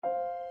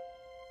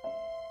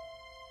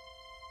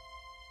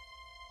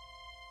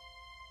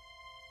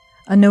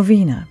A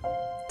Novena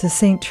to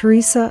Saint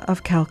Teresa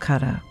of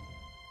Calcutta.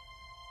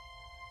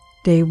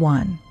 Day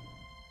 1.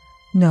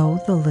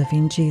 Know the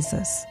living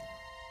Jesus.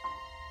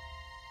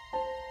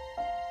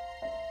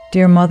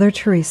 Dear Mother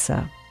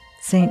Teresa,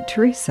 Saint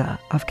Teresa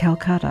of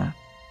Calcutta,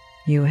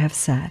 you have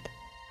said,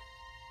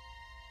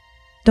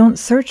 don't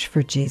search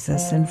for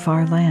Jesus in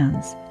far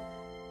lands.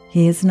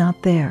 He is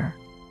not there.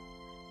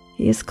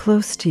 He is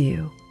close to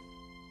you.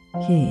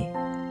 He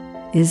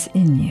is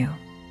in you.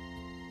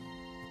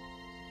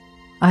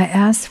 I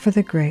ask for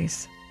the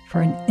grace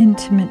for an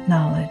intimate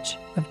knowledge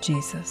of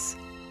Jesus.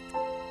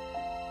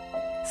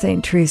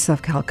 Saint Teresa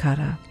of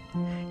Calcutta,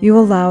 you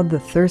allowed the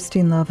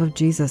thirsting love of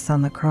Jesus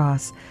on the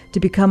cross to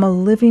become a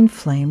living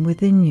flame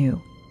within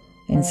you,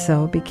 and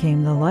so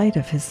became the light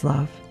of his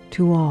love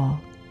to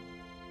all.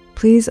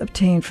 Please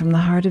obtain from the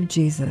heart of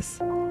Jesus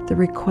the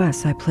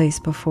requests I place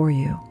before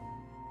you.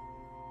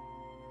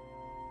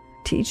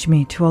 Teach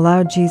me to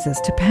allow Jesus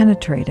to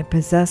penetrate and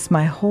possess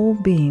my whole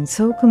being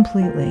so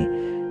completely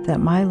that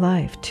my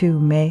life too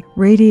may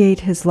radiate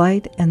his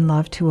light and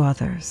love to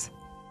others.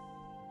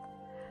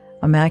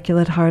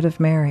 Immaculate Heart of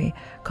Mary,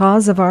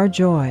 cause of our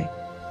joy,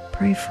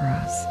 pray for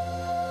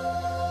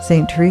us.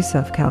 Saint Teresa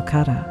of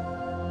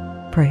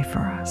Calcutta, pray for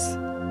us.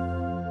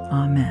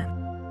 Amen.